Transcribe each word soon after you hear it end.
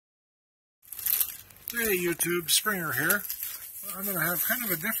Hey YouTube, Springer here. I'm going to have kind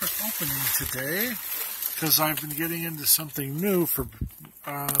of a different opening today because I've been getting into something new for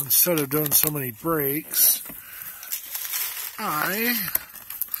instead of doing so many breaks. I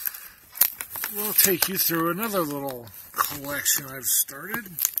will take you through another little collection I've started.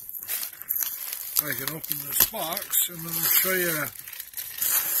 I can open this box and then I'll show you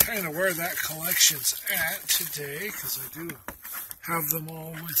kind of where that collection's at today because I do have them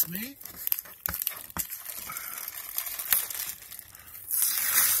all with me.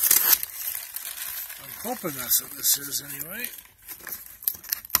 I'm hoping that's what this is anyway.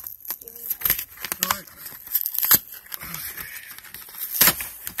 Okay.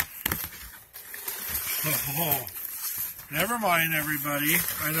 Oh, never mind everybody.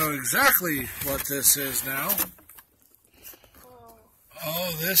 I know exactly what this is now.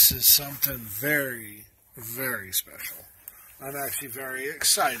 Oh, this is something very, very special. I'm actually very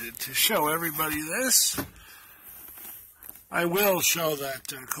excited to show everybody this. I will show that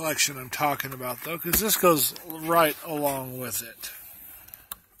collection I'm talking about, though, because this goes right along with it.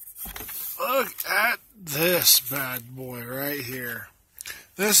 Look at this bad boy right here.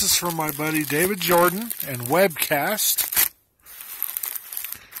 This is from my buddy David Jordan and Webcast.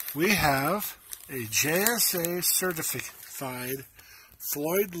 We have a JSA certified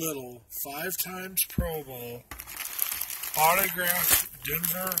Floyd Little 5x Pro Bowl autographed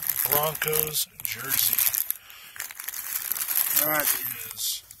Denver Broncos jersey. That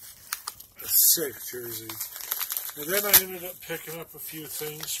is a sick jersey. And then I ended up picking up a few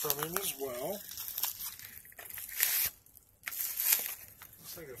things from him as well.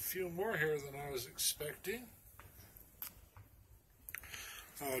 Looks like a few more here than I was expecting.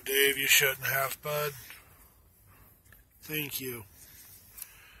 Oh, Dave, you shouldn't have, bud. Thank you.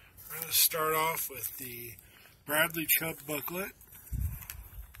 I'm going to start off with the Bradley Chubb booklet.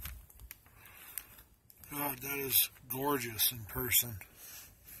 God, that is gorgeous in person.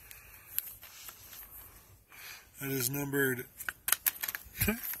 That is numbered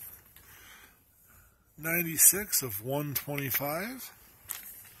 96 of 125.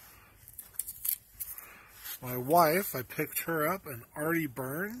 My wife, I picked her up an Artie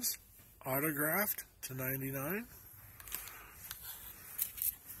Burns autographed to 99.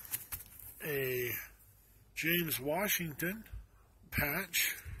 A James Washington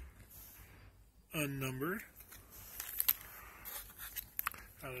patch, unnumbered.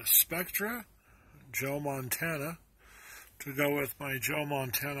 Got a Spectra, Joe Montana, to go with my Joe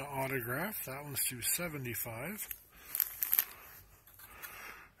Montana autograph. That one's $275.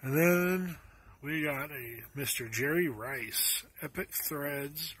 And then we got a Mr. Jerry Rice, Epic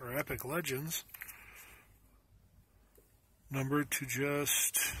Threads, or Epic Legends, numbered to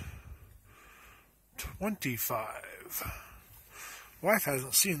just 25. Wife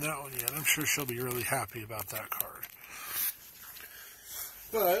hasn't seen that one yet. I'm sure she'll be really happy about that card.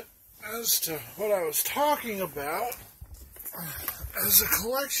 But as to what I was talking about, as a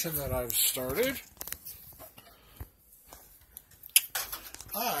collection that I've started,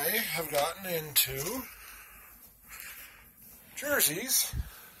 I have gotten into jerseys.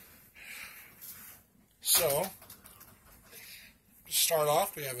 So, to start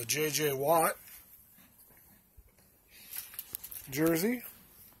off, we have a J.J. Watt jersey.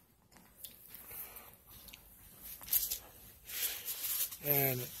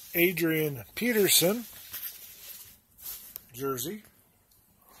 And Adrian Peterson jersey.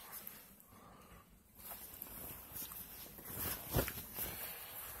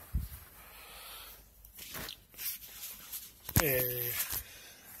 A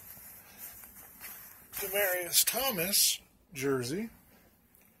Demaryius Thomas jersey.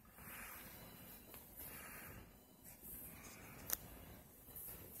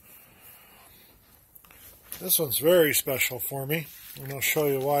 This one's very special for me, and I'll show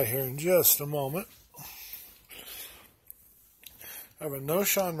you why here in just a moment. I have a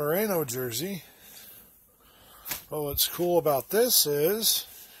Noshawn Moreno jersey, but what's cool about this is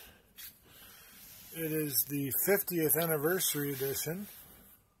it is the 50th anniversary edition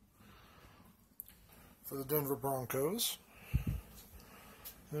for the Denver Broncos.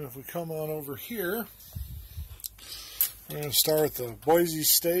 And if we come on over here, we're going to start with the Boise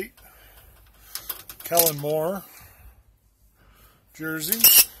State Kellen Moore jersey.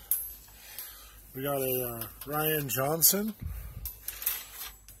 We got a Ryan Johnson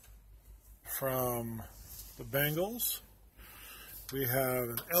from the Bengals. We have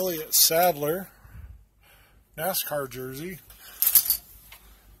an Elliott Sadler NASCAR jersey.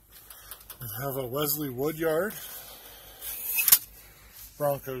 We have a Wesley Woodyard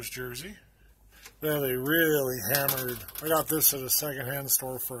Broncos jersey. Then they really hammered. I got this at a secondhand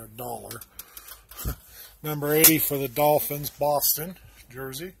store for $1. Number 80 for the Dolphins, Boston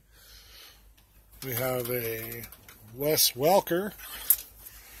jersey. We have a Wes Welker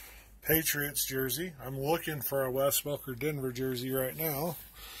Patriots jersey. I'm looking for a Wes Welker Denver jersey right now.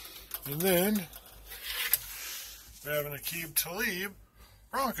 And then we have an Aqib Talib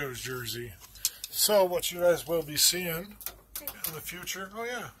Broncos jersey. So what you guys will be seeing in the future, oh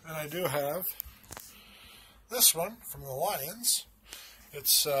yeah, and I do have this one from the Lions.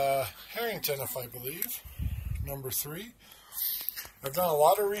 It's Harrington, if I believe, number 3. I've done a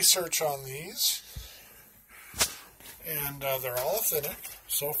lot of research on these, and they're all authentic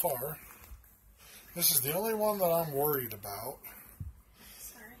so far. This is the only one that I'm worried about.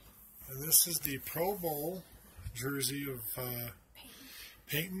 Sorry. And this is the Pro Bowl jersey of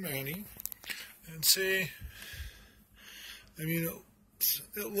Peyton Manning. And see, I mean,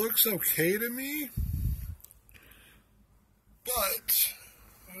 it looks okay to me, but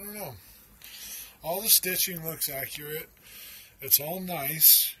I don't know. All the stitching looks accurate. It's all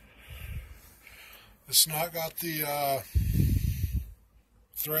nice. It's not got the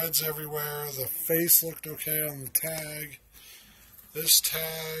threads everywhere. The face looked okay on the tag. This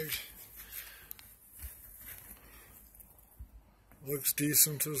tag looks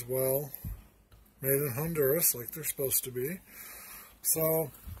decent as well. Made in Honduras, like they're supposed to be. So,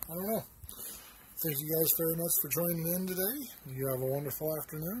 I don't know. Thank you guys very much for joining in today. You have a wonderful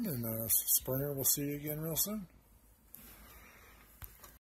afternoon, and Springer will see you again real soon.